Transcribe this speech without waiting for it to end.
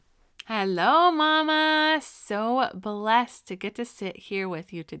Hello, Mama. So blessed to get to sit here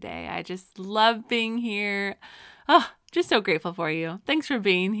with you today. I just love being here. Oh, just so grateful for you. Thanks for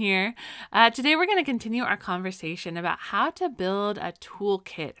being here. Today, we're going to continue our conversation about how to build a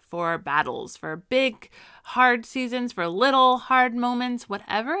toolkit for battles, for big, hard seasons, for little, hard moments,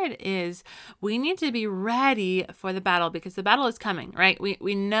 whatever it is. We need to be ready for the battle because the battle is coming, right?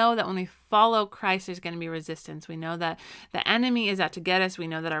 We know that when we follow Christ, there's going to be resistance. We know that the enemy is out to get us. We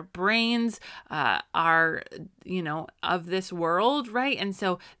know that our brains are, of this world, right? And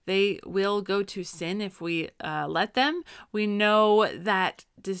so they will go to sin if we let them. We know that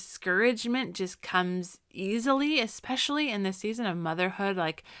discouragement just comes easily, especially in the season of motherhood.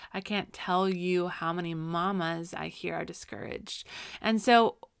 Like, I can't tell you how many mamas I hear are discouraged. And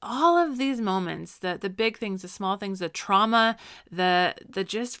so all of these moments, the big things, the small things, the trauma, the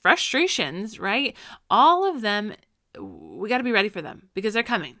just frustrations, right? All of them, we got to be ready for them because they're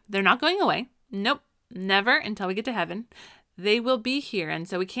coming. They're not going away. Nope, never until we get to heaven. They will be here. And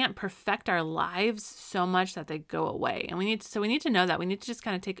so we can't perfect our lives so much that they go away. And we need to know that. We need to just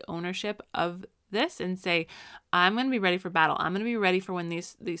kind of take ownership of this and say, I'm going to be ready for battle. I'm going to be ready for when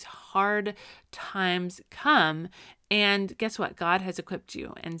these hard times come. And guess what? God has equipped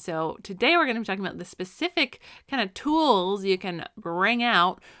you. And so today we're going to be talking about the specific kind of tools you can bring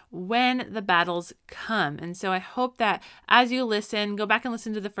out when the battles come. And so I hope that as you listen, go back and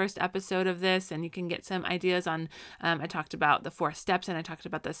listen to the first episode of this, and you can get some ideas on, I talked about the 4 steps, and I talked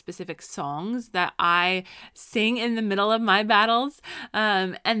about the specific songs that I sing in the middle of my battles.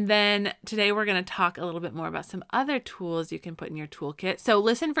 And then today we're going to talk a little bit more about some other tools you can put in your toolkit. So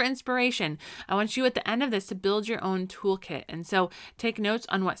listen for inspiration. I want you at the end of this to build your own toolkit. And so take notes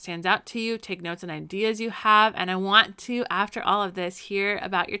on what stands out to you, take notes on ideas you have. And I want to, after all of this, hear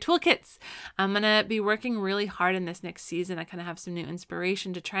about your toolkits. I'm going to be working really hard in this next season. I kind of have some new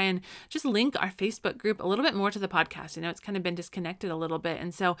inspiration to try and just link our Facebook group a little bit more to the podcast. It's kind of been disconnected a little bit.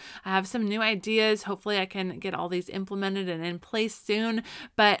 And so I have some new ideas. Hopefully I can get all these implemented and in place soon.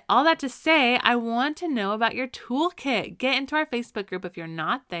 But all that to say, I want to know about your toolkit. Get into our Facebook group if you're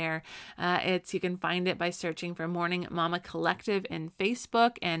not there. You can find it by searching for Morning Mama Collective in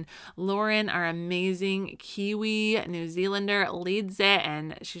Facebook, and Lauren, our amazing Kiwi New Zealander, leads it,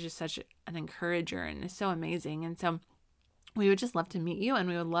 and she's just such an encourager and is so amazing. And so we would just love to meet you, and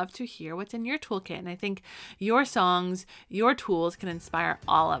we would love to hear what's in your toolkit. And I think your songs, your tools can inspire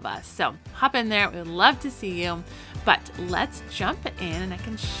all of us. So hop in there. We would love to see you. But let's jump in, and I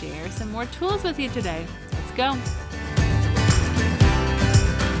can share some more tools with you today. Let's go.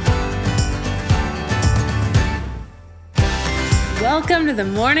 Welcome to the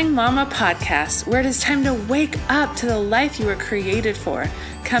Morning Mama podcast, where it is time to wake up to the life you were created for.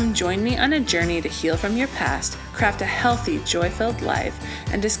 Come join me on a journey to heal from your past, craft a healthy, joy-filled life,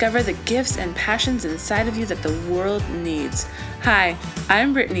 and discover the gifts and passions inside of you that the world needs. Hi,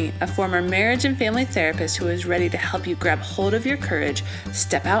 I'm Brittany, a former marriage and family therapist who is ready to help you grab hold of your courage,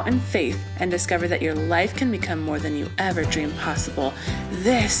 step out in faith, and discover that your life can become more than you ever dreamed possible.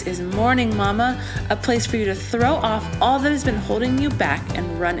 This is Morning Mama, a place for you to throw off all that has been holding you back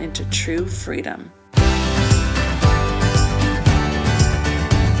and run into true freedom.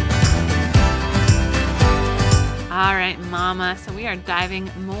 All right, Mama. So we are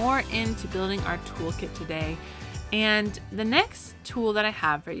diving more into building our toolkit today. And the next tool that I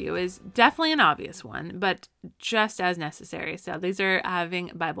have for you is definitely an obvious one, but just as necessary. So these are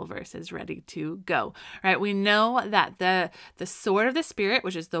having Bible verses ready to go, right? We know that the sword of the Spirit,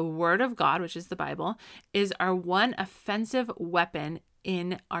 which is the Word of God, which is the Bible, is our one offensive weapon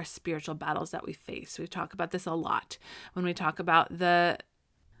in our spiritual battles that we face. We talk about this a lot when we talk about the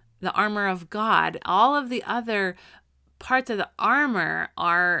armor of God. All of the other parts of the armor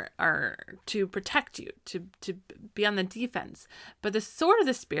are to protect you, to be on the defense. But the sword of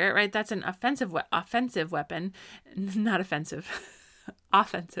the Spirit, right? That's an offensive weapon, not offensive,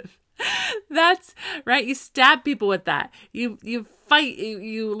 offensive. That's right. You stab people with that. You fight.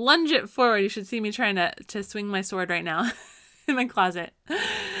 You lunge it forward. You should see me trying to swing my sword right now in my closet.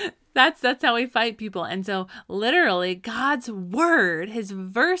 That's how we fight people. And so literally God's word,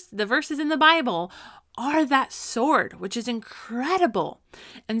 the verses in the Bible are that sword, which is incredible.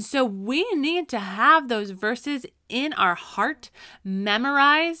 And so we need to have those verses in our heart,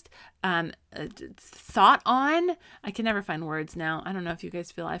 memorized, thought on. I can never find words now. I don't know if you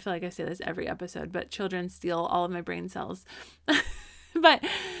guys I feel like I say this every episode, but children steal all of my brain cells. But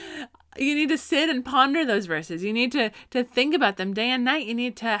you need to sit and ponder those verses. You need to think about them day and night. You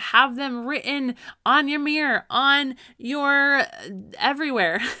need to have them written on your mirror, on your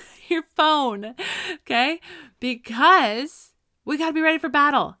everywhere, your phone, okay? Because we got to be ready for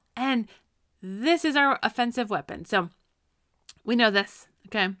battle. And this is our offensive weapon. So we know this,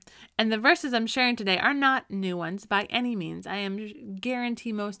 okay? And the verses I'm sharing today are not new ones by any means. I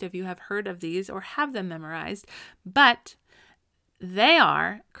guarantee most of you have heard of these or have them memorized, but they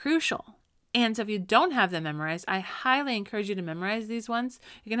are crucial. And so if you don't have them memorized, I highly encourage you to memorize these ones.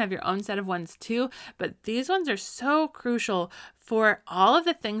 You can have your own set of ones too, but these ones are so crucial for all of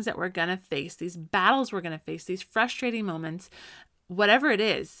the things that we're going to face, these battles we're going to face, these frustrating moments, whatever it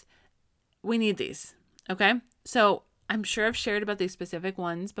is, we need these, okay? So I'm sure I've shared about these specific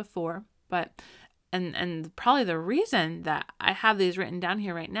ones before, but and probably the reason that I have these written down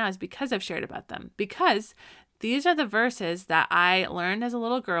here right now is because I've shared about them, because these are the verses that I learned as a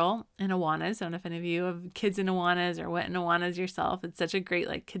little girl in Awanas. I don't know if any of you have kids in Awanas or went in Awanas yourself. It's such a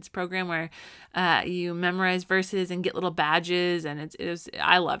great kids program where you memorize verses and get little badges, and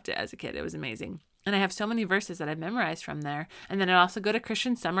I loved it as a kid. It was amazing. And I have so many verses that I've memorized from there. And then I'd also go to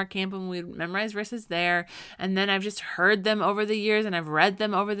Christian summer camp and we'd memorize verses there. And then I've just heard them over the years, and I've read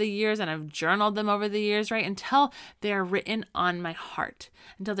them over the years, and I've journaled them over the years, right? Until they're written on my heart,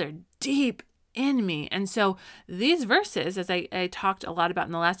 until they're deep in me. And so these verses, as I talked a lot about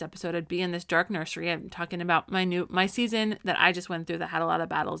in the last episode, I'd be in this dark nursery. I'm talking about my season that I just went through that had a lot of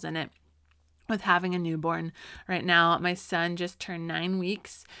battles in it with having a newborn. Right now, my son just turned 9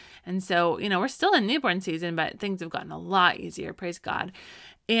 weeks. And so, we're still in newborn season, but things have gotten a lot easier, praise God.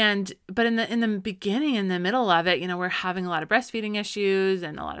 But in the beginning, in the middle of it, we're having a lot of breastfeeding issues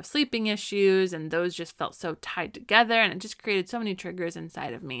and a lot of sleeping issues, and those just felt so tied together, and it just created so many triggers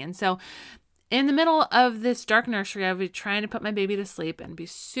inside of me. And so in the middle of this dark nursery, I would be trying to put my baby to sleep and be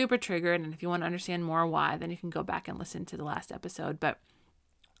super triggered. And if you want to understand more why, then you can go back and listen to the last episode. But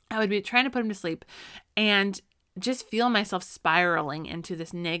I would be trying to put him to sleep and just feel myself spiraling into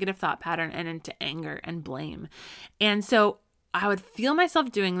this negative thought pattern and into anger and blame. And so I would feel myself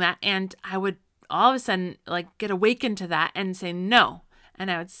doing that, and I would all of a sudden get awakened to that and say no.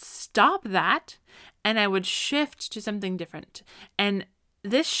 And I would stop that, and I would shift to something different. And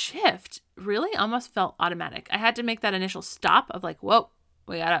this shift really almost felt automatic. I had to make that initial stop of whoa,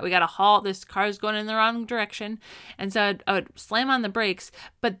 we gotta halt. This car's going in the wrong direction. And so I would slam on the brakes,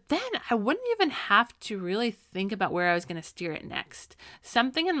 but then I wouldn't even have to really think about where I was going to steer it next.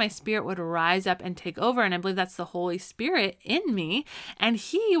 Something in my spirit would rise up and take over. And I believe that's the Holy Spirit in me. And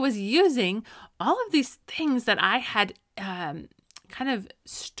he was using all of these things that I had, kind of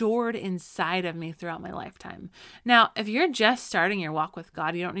stored inside of me throughout my lifetime. Now, if you're just starting your walk with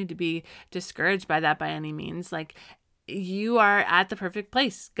God, you don't need to be discouraged by that by any means. You are at the perfect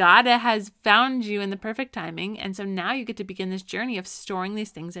place. God has found you in the perfect timing. And so now you get to begin this journey of storing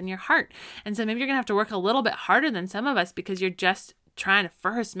these things in your heart. And so maybe you're going to have to work a little bit harder than some of us because you're just trying to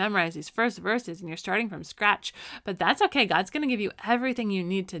first memorize these first verses and you're starting from scratch. But that's okay. God's going to give you everything you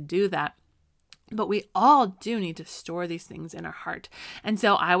need to do that. But we all do need to store these things in our heart. And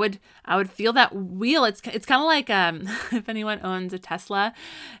so I would feel that wheel. It's kind of like if anyone owns a Tesla,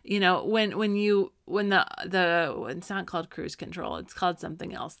 when it's not called cruise control, it's called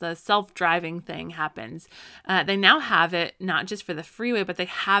something else. The self-driving thing happens. They now have it not just for the freeway, but they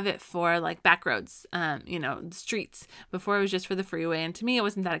have it for back roads, streets. Before it was just for the freeway. And to me, it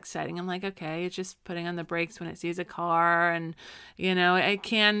wasn't that exciting. I'm like, okay, it's just putting on the brakes when it sees a car, and it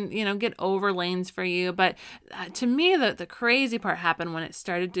can, get over lanes for you. But to me, the crazy part happened when it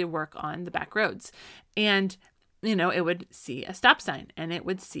started to work on the back roads. And it would see a stop sign, and it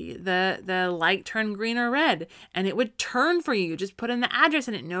would see the light turn green or red, and it would turn for you. Just put in the address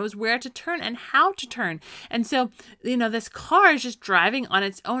and it knows where to turn and how to turn. And so, this car is just driving on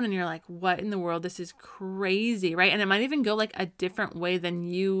its own, and you're like, what in the world? This is crazy, right? And it might even go a different way than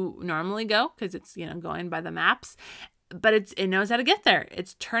you normally go because it's, going by the maps. But it knows how to get there.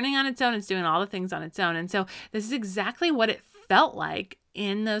 It's turning on its own. It's doing all the things on its own. And so this is exactly what it felt like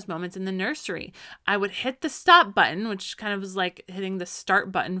in those moments in the nursery. I would hit the stop button, which kind of was like hitting the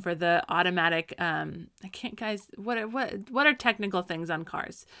start button for the automatic, what are technical things on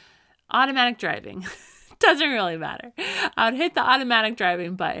cars? Automatic driving. Doesn't really matter. I would hit the automatic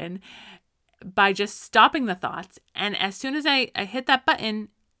driving button by just stopping the thoughts. And as soon as I hit that button,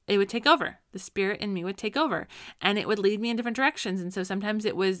 it would take over. The spirit in me would take over, and it would lead me in different directions. And so sometimes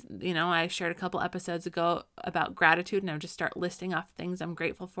it was, I shared a couple episodes ago about gratitude, and I would just start listing off things I'm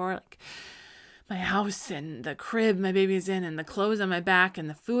grateful for, like my house and the crib my baby's in and the clothes on my back and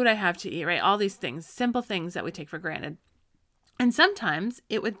the food I have to eat, right? All these things, simple things that we take for granted. And sometimes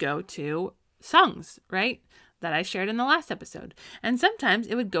it would go to songs, right? That I shared in the last episode. And sometimes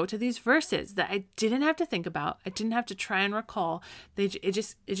it would go to these verses that I didn't have to think about. I didn't have to try and recall. It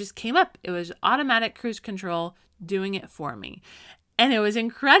just came up. It was automatic cruise control doing it for me. And it was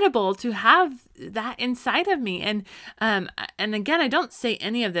incredible to have that inside of me. And again, I don't say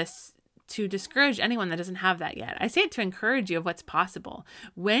any of this to discourage anyone that doesn't have that yet. I say it to encourage you of what's possible.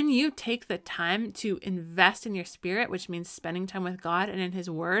 When you take the time to invest in your spirit, which means spending time with God and in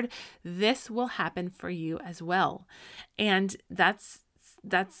His Word, this will happen for you as well. And that's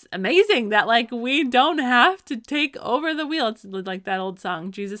amazing that like we don't have to take over the wheel. It's like that old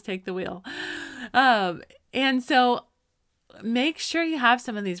song, Jesus Take the Wheel. And so make sure you have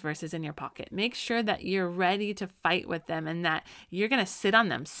some of these verses in your pocket. Make sure that you're ready to fight with them and that you're going to sit on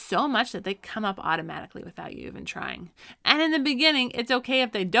them so much that they come up automatically without you even trying. And in the beginning, it's okay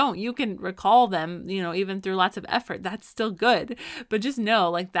if they don't. You can recall them, even through lots of effort. That's still good. But just know,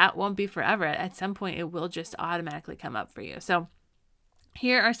 like, that won't be forever. At some point, it will just automatically come up for you. So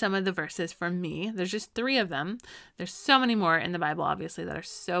here are some of the verses from me. There's just 3 of them. There's so many more in the Bible, obviously, that are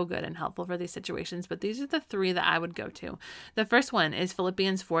so good and helpful for these situations, but these are the 3 that I would go to. The first one is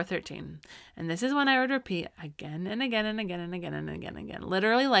Philippians 4:13. And this is one I would repeat again and again and again and again and again and again.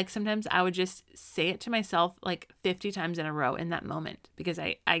 Literally, like sometimes I would just say it to myself like 50 times in a row in that moment because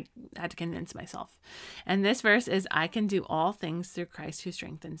I had to convince myself. And this verse is, I can do all things through Christ who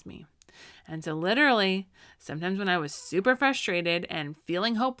strengthens me. And so literally, sometimes when I was super frustrated and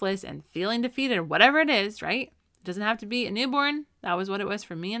feeling hopeless and feeling defeated, whatever it is, right? It doesn't have to be a newborn. That was what it was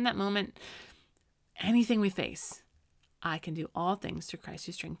for me in that moment. Anything we face, I can do all things through Christ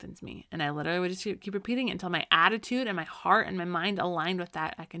who strengthens me. And I literally would just keep repeating it until my attitude and my heart and my mind aligned with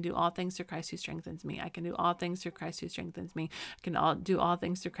that. I can do all things through Christ who strengthens me. I can do all things through Christ who strengthens me. I can do all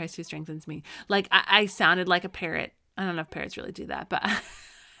things through Christ who strengthens me. Like I sounded like a parrot. I don't know if parrots really do that, but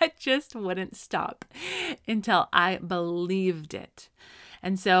I just wouldn't stop until I believed it.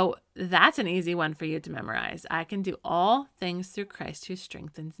 And so that's an easy one for you to memorize. I can do all things through Christ who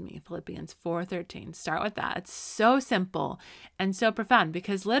strengthens me. Philippians 4:13. Start with that. It's so simple and so profound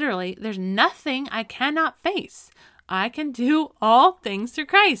because literally there's nothing I cannot face. I can do all things through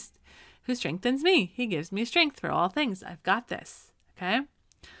Christ who strengthens me. He gives me strength for all things. I've got this. Okay?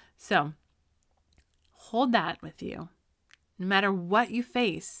 So hold that with you. No matter what you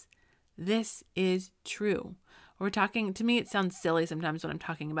face, this is true. To me, it sounds silly sometimes when I'm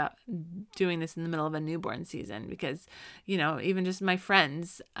talking about doing this in the middle of a newborn season because, even just my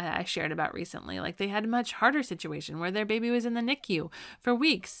friends I shared about recently, like they had a much harder situation where their baby was in the NICU for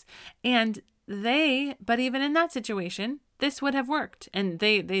weeks. But even in that situation, this would have worked. And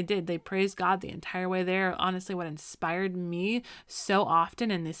they did. They praised God the entire way there. Honestly, what inspired me so often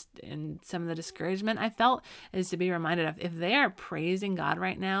in some of the discouragement I felt is to be reminded of, if they are praising God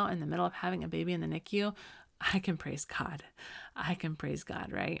right now in the middle of having a baby in the NICU, I can praise God. I can praise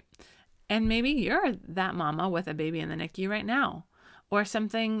God, right? And maybe you're that mama with a baby in the NICU right now, or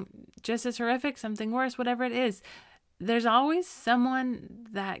something just as horrific, something worse, whatever it is. There's always someone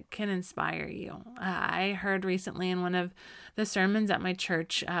that can inspire you. I heard recently in one of the sermons at my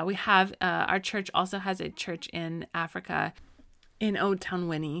church, our church also has a church in Africa, in Old Town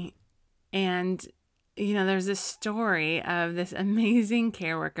Winnie. And, there's this story of this amazing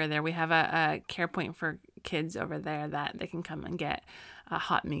care worker there. We have a care point for kids over there that they can come and get a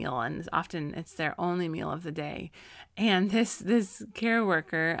hot meal. And often it's their only meal of the day. And this care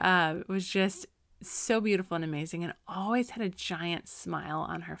worker was just so beautiful and amazing and always had a giant smile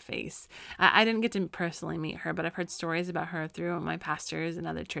on her face. I didn't get to personally meet her, but I've heard stories about her through my pastors and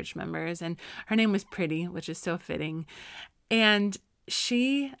other church members. And her name was Pretty, which is so fitting. And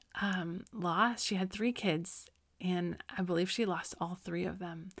she had 3 kids, and I believe she lost all 3 of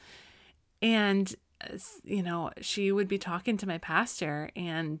them. And, she would be talking to my pastor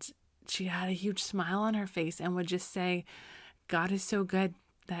and she had a huge smile on her face and would just say, God is so good.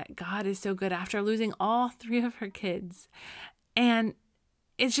 That God is so good after losing all 3 of her kids. And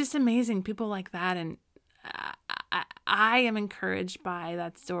it's just amazing, people like that. And I am encouraged by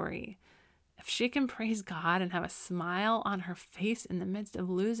that story. If she can praise God and have a smile on her face in the midst of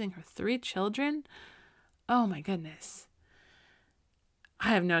losing her 3 children, oh my goodness. I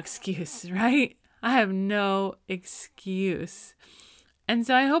have no excuse, right? I have no excuse. And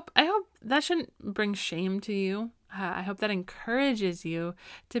so I hope that shouldn't bring shame to you. I hope that encourages you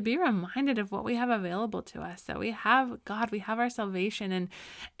to be reminded of what we have available to us, that we have God, we have our salvation.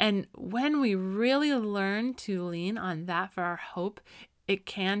 And when we really learn to lean on that for our hope, it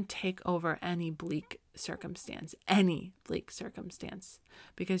can take over any bleak circumstance,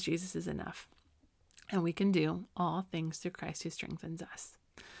 because Jesus is enough. And we can do all things through Christ who strengthens us.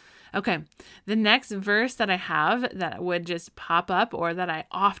 Okay, the next verse that I have that would just pop up, or that I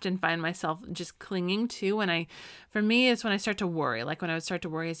often find myself just clinging to for me, is when I start to worry. Like when I would start to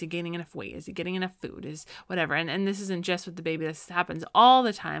worry, is he gaining enough weight? Is he getting enough food? Is whatever. And this isn't just with the baby. This happens all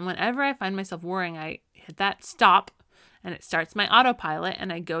the time. Whenever I find myself worrying, I hit that stop and it starts my autopilot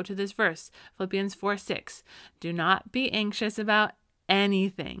and I go to this verse, Philippians 4:6. Do not be anxious about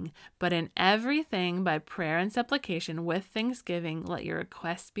anything, but in everything by prayer and supplication with thanksgiving, let your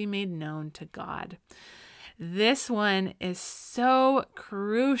requests be made known to God. This one is so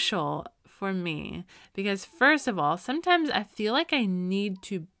crucial for me because, first of all, sometimes I feel like I need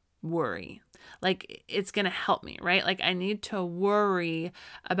to worry. Like it's going to help me, right? Like I need to worry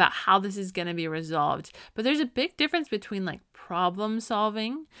about how this is going to be resolved. But there's a big difference between like problem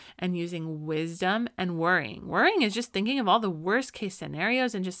solving and using wisdom and worrying. Worrying is just thinking of all the worst case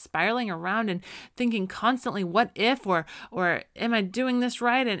scenarios and just spiraling around and thinking constantly, what if, or am I doing this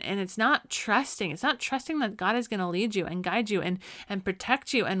right? And it's not trusting. It's not trusting that God is going to lead you and guide you and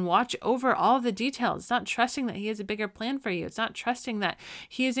protect you and watch over all the details. It's not trusting that he has a bigger plan for you. It's not trusting that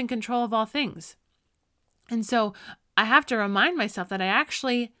he is in control of all things. And so I have to remind myself that I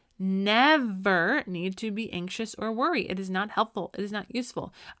actually never need to be anxious or worry. It is not helpful. It is not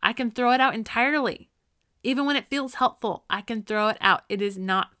useful. I can throw it out entirely. Even when it feels helpful, I can throw it out. It is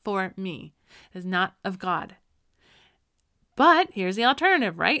not for me. It is not of God. But here's the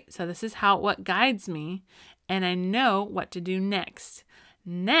alternative, right? So this is what guides me, and I know what to do next.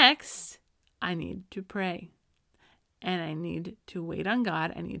 Next, I need to pray, and I need to wait on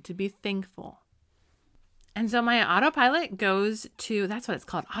God. I need to be thankful. And so my autopilot goes to, that's what it's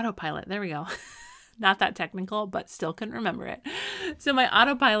called, autopilot. There we go. Not that technical, but still couldn't remember it. So my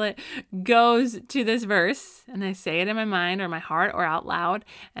autopilot goes to this verse, and I say it in my mind or my heart or out loud.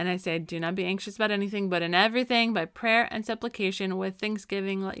 And I say, do not be anxious about anything, but in everything by prayer and supplication with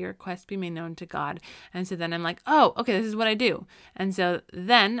thanksgiving, let your requests be made known to God. And so then I'm like, oh, okay, this is what I do. And so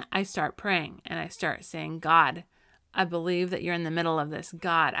then I start praying and I start saying, God, I believe that you're in the middle of this.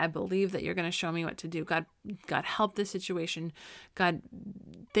 God, I believe that you're going to show me what to do. God, help this situation. God,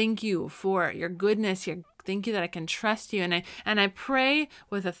 thank you for your goodness. Thank you that I can trust you. And I pray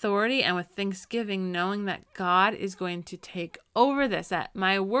with authority and with thanksgiving, knowing that God is going to take over this, that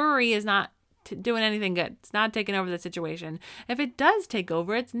my worry is not doing anything good. It's not taking over the situation. If it does take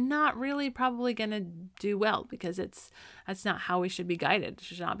over, it's not really probably going to do well, because that's not how we should be guided. It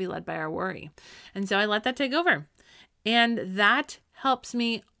should not be led by our worry. And so I let that take over. And that helps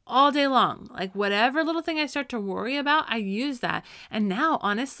me all day long. Like whatever little thing I start to worry about, I use that. And now,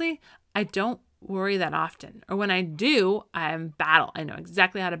 honestly, I don't worry that often. Or when I do, I know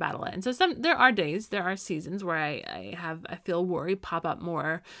exactly how to battle it. And so there are seasons where I feel worry pop up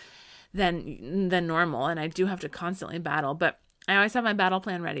more than normal. And I do have to constantly battle, but I always have my battle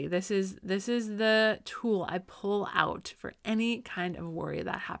plan ready. This is the tool I pull out for any kind of worry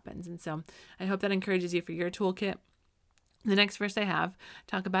that happens. And so I hope that encourages you for your toolkit. The next verse I have,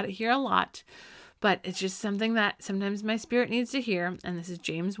 talk about it here a lot, but it's just something that sometimes my spirit needs to hear. And this is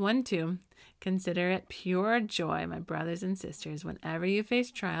James 1:2. Consider it pure joy, my brothers and sisters, whenever you face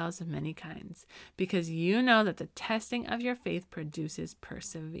trials of many kinds, because you know that the testing of your faith produces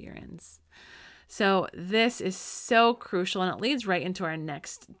perseverance. So this is so crucial, and it leads right into our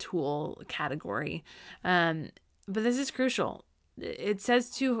next tool category. But this is crucial. It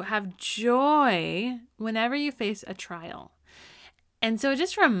says to have joy whenever you face a trial. And so it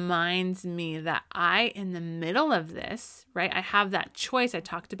just reminds me that in the middle of this, right, I have that choice I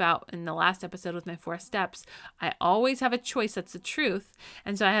talked about in the last episode with my 4 steps. I always have a choice. That's the truth.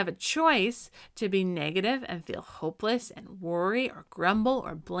 And so I have a choice to be negative and feel hopeless and worry or grumble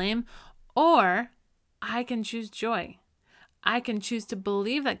or blame, or I can choose joy. I can choose to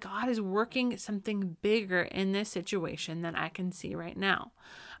believe that God is working something bigger in this situation than I can see right now.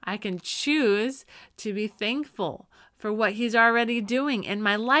 I can choose to be thankful for what he's already doing in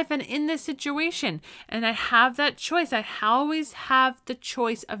my life and in this situation. And I have that choice. I always have the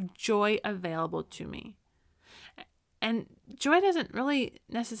choice of joy available to me. And joy doesn't really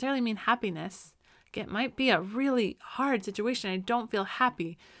necessarily mean happiness. It might be a really hard situation. I don't feel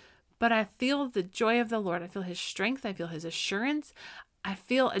happy, but I feel the joy of the Lord. I feel his strength. I feel his assurance. I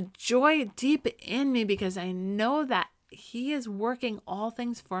feel a joy deep in me because I know that he is working all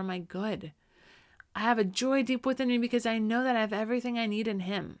things for my good. I have a joy deep within me because I know that I have everything I need in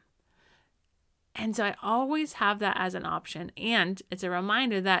him. And so I always have that as an option. And it's a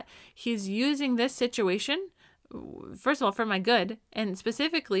reminder that he's using this situation, first of all, for my good, and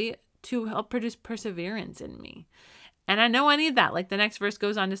specifically to help produce perseverance in me. And I know I need that. Like the next verse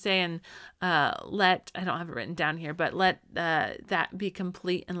goes on to say, and I don't have it written down here, but let that be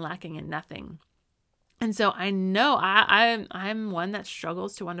complete and lacking in nothing. And so I know I'm one that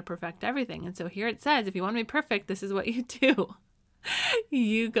struggles to want to perfect everything. And so here it says, if you want to be perfect, this is what you do.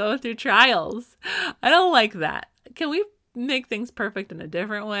 You go through trials. I don't like that. Can we make things perfect in a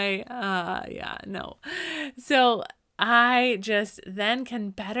different way? Yeah, no. So I just then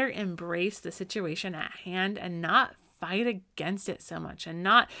can better embrace the situation at hand and not fight against it so much and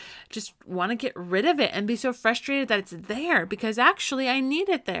not just want to get rid of it and be so frustrated that it's there, because actually I need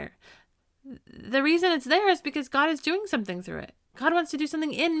it there. The reason it's there is because God is doing something through it. God wants to do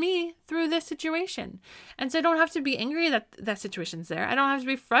something in me through this situation. And so I don't have to be angry that that situation's there. I don't have to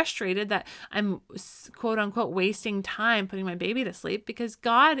be frustrated that I'm quote unquote wasting time putting my baby to sleep, because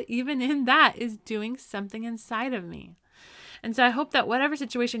God, even in that, is doing something inside of me. And so I hope that whatever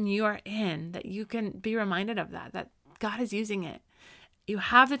situation you are in, that you can be reminded of that God is using it. You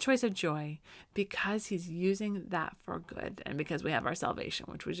have the choice of joy because he's using that for good, and because we have our salvation,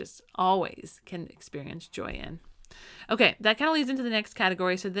 which we just always can experience joy in. Okay, that kind of leads into the next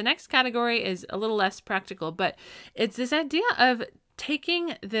category. So the next category is a little less practical, but it's this idea of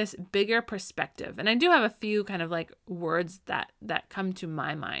taking this bigger perspective. And I do have a few kind of like words that come to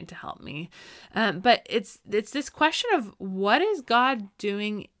my mind to help me. But it's this question of what is God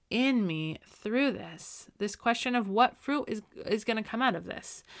doing in me through this question of what fruit is going to come out of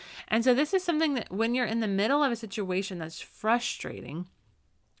this. And so this is something that when you're in the middle of a situation that's frustrating,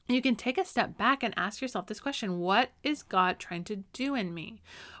 you can take a step back and ask yourself this question: what is God trying to do in me?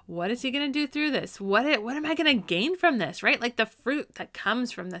 What is he going to do through this? What am I going to gain from this, right? Like the fruit that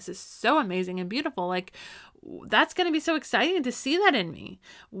comes from this is so amazing and beautiful. Like that's going to be so exciting to see that in me.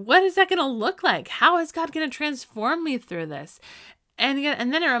 What is that going to look like? How is God going to transform me through this? And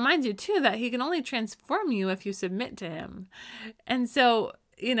then it reminds you too that he can only transform you if you submit to him. And so,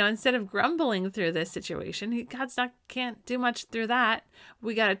 instead of grumbling through this situation, can't do much through that.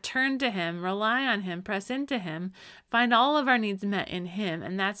 We got to turn to him, rely on him, press into him, find all of our needs met in him.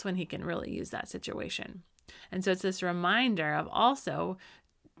 And that's when he can really use that situation. And so it's this reminder of also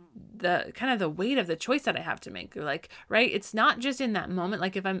the kind of the weight of the choice that I have to make. Like, right. It's not just in that moment.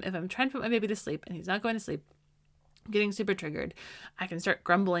 Like if I'm trying to put my baby to sleep and he's not going to sleep, getting super triggered, I can start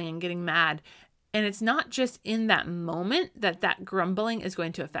grumbling and getting mad. And it's not just in that moment that grumbling is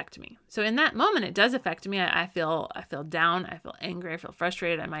going to affect me. So in that moment, it does affect me. I feel down. I feel angry. I feel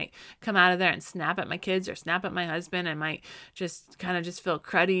frustrated. I might come out of there and snap at my kids or snap at my husband. I might just kind of just feel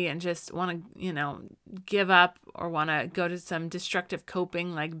cruddy and just want to, give up or want to go to some destructive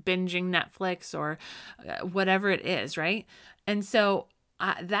coping, like binging Netflix or whatever it is, right? And so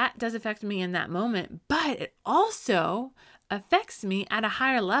that does affect me in that moment, but it also affects me at a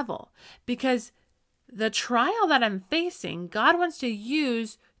higher level, because the trial that I'm facing, God wants to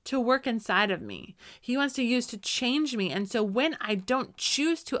use to work inside of me. He wants to use to change me. And so when I don't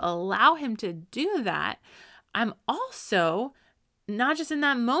choose to allow him to do that, I'm also not just in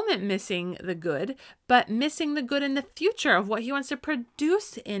that moment missing the good, but missing the good in the future of what he wants to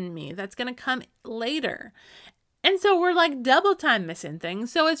produce in me that's going to come later. And so we're like double time missing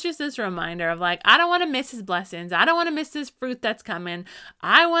things. So it's just this reminder of like, I don't want to miss his blessings. I don't want to miss this fruit that's coming.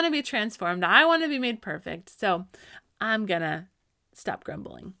 I want to be transformed. I want to be made perfect. So I'm going to stop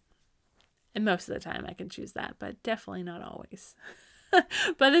grumbling. And most of the time I can choose that, but definitely not always.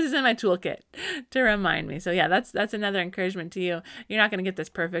 But this is in my toolkit to remind me. So yeah, that's another encouragement to you. You're not going to get this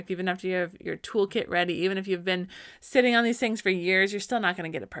perfect. Even after you have your toolkit ready, even if you've been sitting on these things for years, you're still not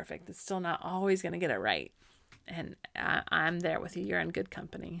going to get it perfect. It's still not always going to get it right. And I'm there with you. You're in good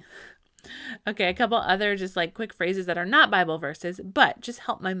company. Okay, a couple other just like quick phrases that are not Bible verses, but just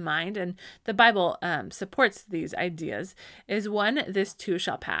help my mind. And the Bible supports these ideas. Is one, this too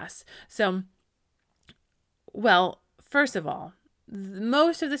shall pass. So, well, first of all,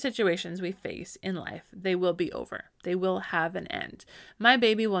 most of the situations we face in life, they will be over. They will have an end. My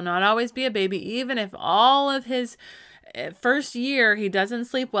baby will not always be a baby, even if all of his first year he doesn't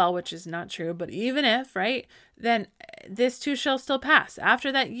sleep well, which is not true, but even if, right, then this too shall still pass.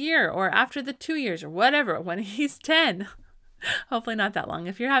 After that year or after the 2 years or whatever, when he's 10, hopefully not that long.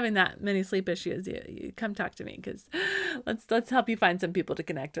 If you're having that many sleep issues, you come talk to me, because let's help you find some people to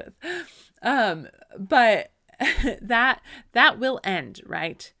connect with. But that will end,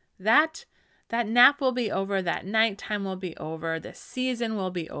 right? That nap will be over. That nighttime will be over. The season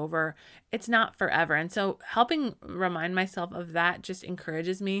will be over. It's not forever. And so helping remind myself of that just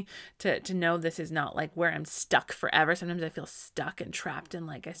encourages me to know this is not like where I'm stuck forever. Sometimes I feel stuck and trapped, and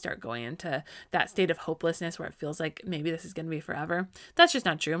like I start going into that state of hopelessness where it feels like maybe this is going to be forever. That's just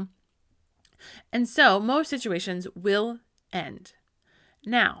not true. And so most situations will end.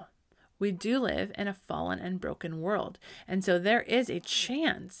 Now, we do live in a fallen and broken world. And so there is a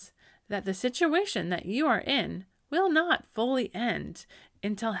chance that the situation that you are in will not fully end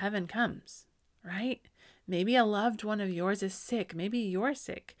until heaven comes, right? Maybe a loved one of yours is sick. Maybe you're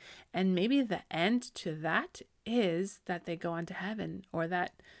sick. And maybe the end to that is that they go on to heaven, or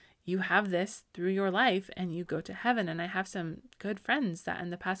that you have this through your life and you go to heaven. And I have some good friends that in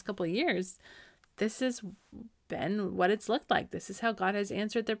the past couple of years, this has been what it's looked like. This is how God has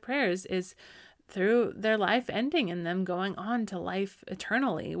answered their prayers, is through their life ending and them going on to life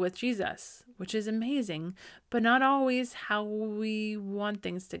eternally with Jesus, which is amazing, but not always how we want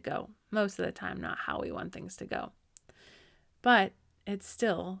things to go. Most of the time, not how we want things to go. But it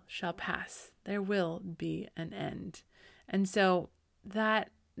still shall pass. There will be an end. And so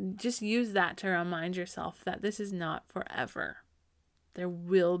just use that to remind yourself that this is not forever. There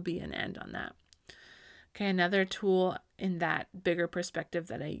will be an end on that. Okay, another tool in that bigger perspective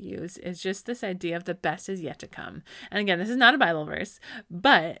that I use is just this idea of the best is yet to come. And again, this is not a Bible verse,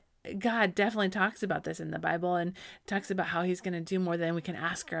 but God definitely talks about this in the Bible and talks about how he's going to do more than we can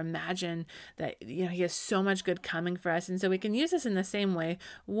ask or imagine, that, he has so much good coming for us. And so we can use this in the same way.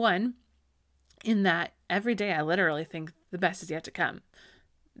 One, in that every day I literally think the best is yet to come.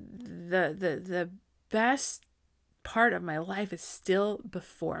 The best part of my life is still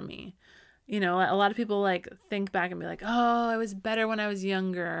before me. A lot of people think back and be like, oh, I was better when I was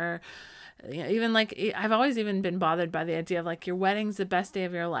younger. Even I've always even been bothered by the idea of your wedding's the best day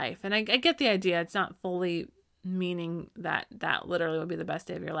of your life. And I get the idea. It's not fully meaning that literally would be the best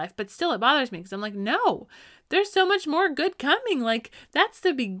day of your life, but still it bothers me because I'm like, no, there's so much more good coming. That's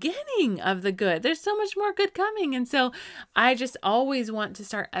the beginning of the good. There's so much more good coming. And so I just always want to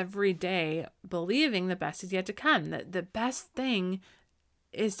start every day believing the best is yet to come. That the best thing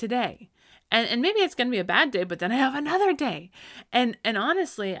is today. And maybe it's going to be a bad day, but then I have another day. And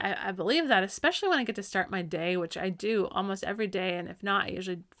honestly, I believe that, especially when I get to start my day, which I do almost every day. And if not, I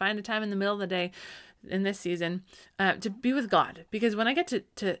usually find a time in the middle of the day in this season to be with God. Because when I get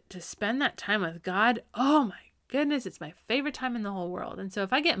to spend that time with God, oh my goodness, it's my favorite time in the whole world. And so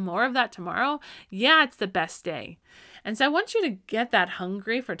if I get more of that tomorrow, it's the best day. And so I want you to get that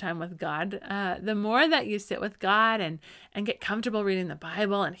hungry for time with God. The more that you sit with God and get comfortable reading the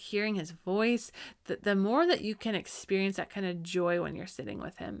Bible and hearing his voice, the more that you can experience that kind of joy when you're sitting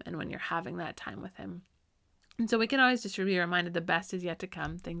with him and when you're having that time with him. And so we can always just be reminded the best is yet to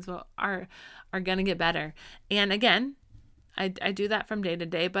come. Things are going to get better. And again, I do that from day to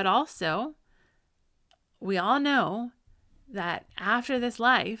day, but also we all know that after this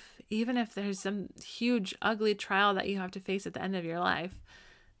life, even if there's some huge, ugly trial that you have to face at the end of your life,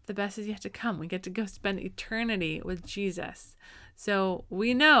 the best is yet to come. We get to go spend eternity with Jesus. So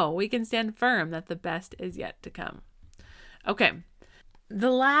we know we can stand firm that the best is yet to come. Okay. The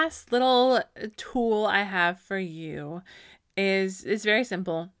last little tool I have for you is very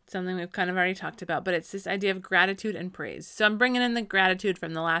simple, something we've kind of already talked about, but it's this idea of gratitude and praise. So I'm bringing in the gratitude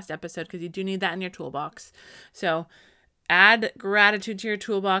from the last episode because you do need that in your toolbox. So add gratitude to your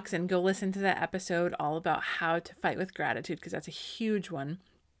toolbox and go listen to that episode all about how to fight with gratitude, because that's a huge one.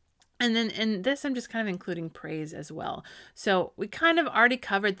 And then in this, I'm just kind of including praise as well. So we kind of already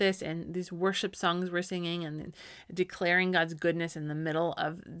covered this in these worship songs we're singing and declaring God's goodness in the middle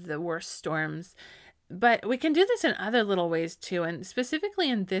of the worst storms. But we can do this in other little ways too, and specifically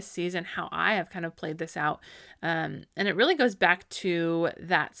in this season, how I have kind of played this out. And it really goes back to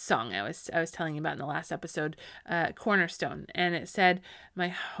that song I was telling you about in the last episode, Cornerstone. And it said, my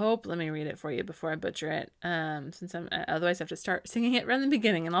hope, let me read it for you before I butcher it, since otherwise I have to start singing it from the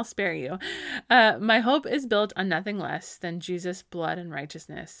beginning, and I'll spare you. My hope is built on nothing less than Jesus' blood and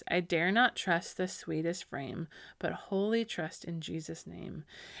righteousness. I dare not trust the sweetest frame, but wholly trust in Jesus' name.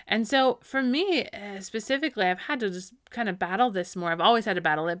 And so for me, specifically, I've had to just kind of battle this more. I've always had to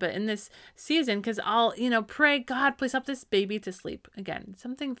battle it, but in this season, because I'll, pray, God, please help this baby to sleep. Again,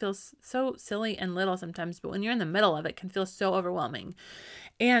 something feels so silly and little sometimes, but when you're in the middle of it, can feel so overwhelming.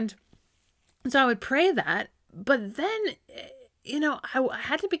 And so I would pray that, but then, I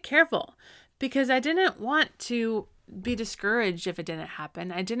had to be careful because I didn't want to be discouraged if it didn't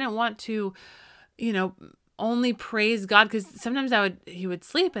happen. I didn't want to, only praise God, because sometimes he would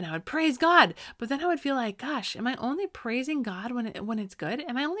sleep and I would praise God, but then I would feel like, gosh, am I only praising God when it's good?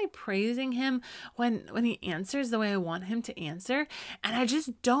 Am I only praising him when he answers the way I want him to answer? And I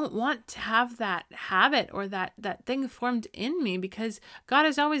just don't want to have that habit or that thing formed in me, because God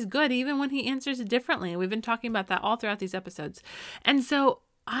is always good, even when he answers differently. We've been talking about that all throughout these episodes. And so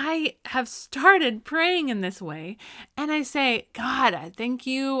I have started praying in this way, and I say, God, I thank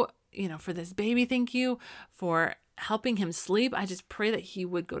you for this baby. Thank you for helping him sleep. I just pray that he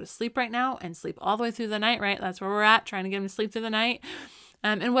would go to sleep right now and sleep all the way through the night, right? That's where we're at, trying to get him to sleep through the night.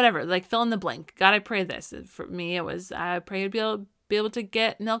 And whatever, like fill in the blank. God, I pray this. For me, I pray he'd be able to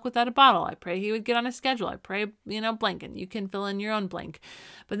get milk without a bottle. I pray he would get on a schedule. I pray, blank, and you can fill in your own blank.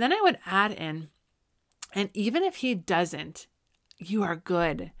 But then I would add in, and even if he doesn't, you are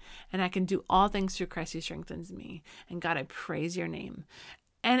good, and I can do all things through Christ who strengthens me. And God, I praise your name.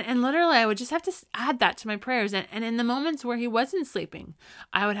 And literally, I would just have to add that to my prayers. And in the moments where he wasn't sleeping,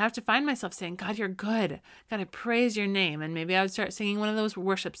 I would have to find myself saying, God, you're good. God, I praise your name. And maybe I would start singing one of those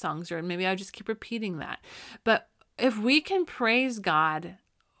worship songs, or maybe I would just keep repeating that. But if we can praise God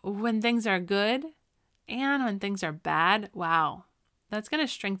when things are good and when things are bad, wow, that's going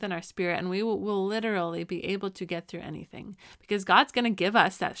to strengthen our spirit, and we will literally be able to get through anything, because God's going to give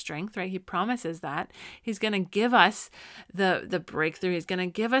us that strength, right? He promises that. He's going to give us the breakthrough. He's going to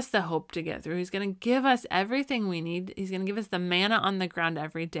give us the hope to get through. He's going to give us everything we need. He's going to give us the manna on the ground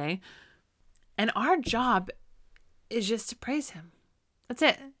every day. And our job is just to praise him. That's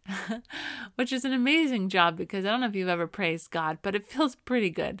it. Which is an amazing job, because I don't know if you've ever praised God, but it feels pretty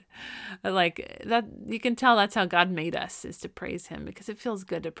good. Like that, you can tell that's how God made us, is to praise him, because it feels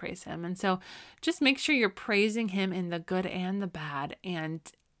good to praise him. And so just make sure you're praising him in the good and the bad, and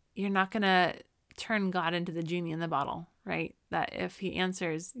you're not going to turn God into the genie in the bottle, right? That if he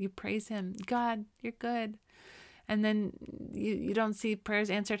answers, you praise him. God, you're good. And then you don't see prayers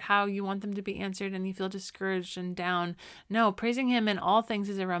answered how you want them to be answered, and you feel discouraged and down. No, praising him in all things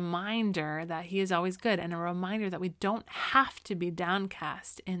is a reminder that he is always good, and a reminder that we don't have to be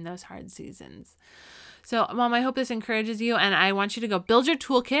downcast in those hard seasons. So, Mom, I hope this encourages you, and I want you to go build your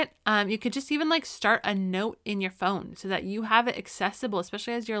toolkit. You could just even start a note in your phone so that you have it accessible,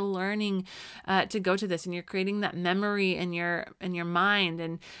 especially as you're learning to go to this, and you're creating that memory in your mind,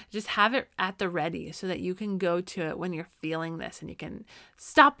 and just have it at the ready so that you can go to it when you're feeling this, and you can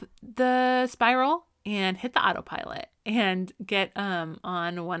stop the spiral and hit the autopilot and get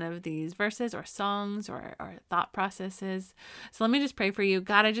on one of these verses or songs or thought processes. So let me just pray for you.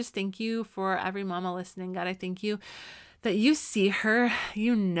 God, I just thank you for every mama listening. God, I thank you that you see her,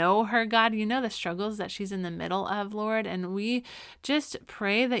 you know her, God, you know the struggles that she's in the middle of, Lord, and we just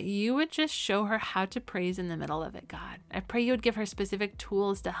pray that you would just show her how to praise in the middle of it, God. I pray you would give her specific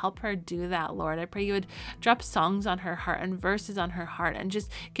tools to help her do that, Lord. I pray you would drop songs on her heart and verses on her heart, and just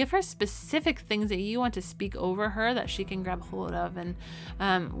give her specific things that you want to speak over her that she can grab hold of. And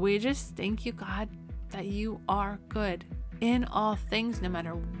we just thank you, God, that you are good in all things, no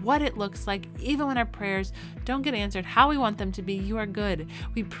matter what it looks like. Even when our prayers don't get answered how we want them to be, you are good.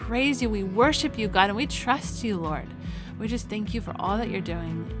 We praise you, we worship you, God, and we trust you, Lord. We just thank you for all that you're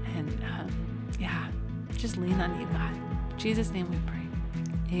doing, and just lean on you, God. In Jesus' name we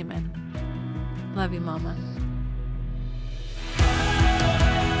pray. Amen. Love you, Mama.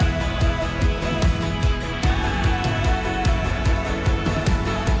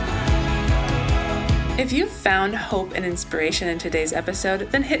 If you found hope and inspiration in today's episode,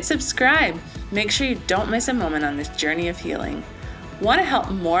 then hit subscribe. Make sure you don't miss a moment on this journey of healing. Want to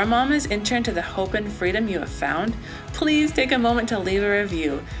help more mamas enter into the hope and freedom you have found? Please take a moment to leave a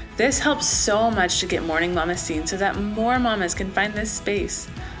review. This helps so much to get Morning Mama seen so that more mamas can find this space.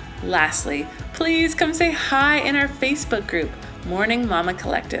 Lastly, please come say hi in our Facebook group, Morning Mama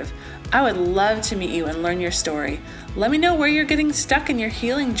Collective. I would love to meet you and learn your story. Let me know where you're getting stuck in your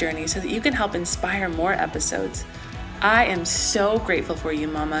healing journey so that you can help inspire more episodes. I am so grateful for you,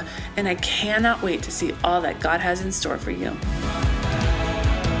 Mama, and I cannot wait to see all that God has in store for you.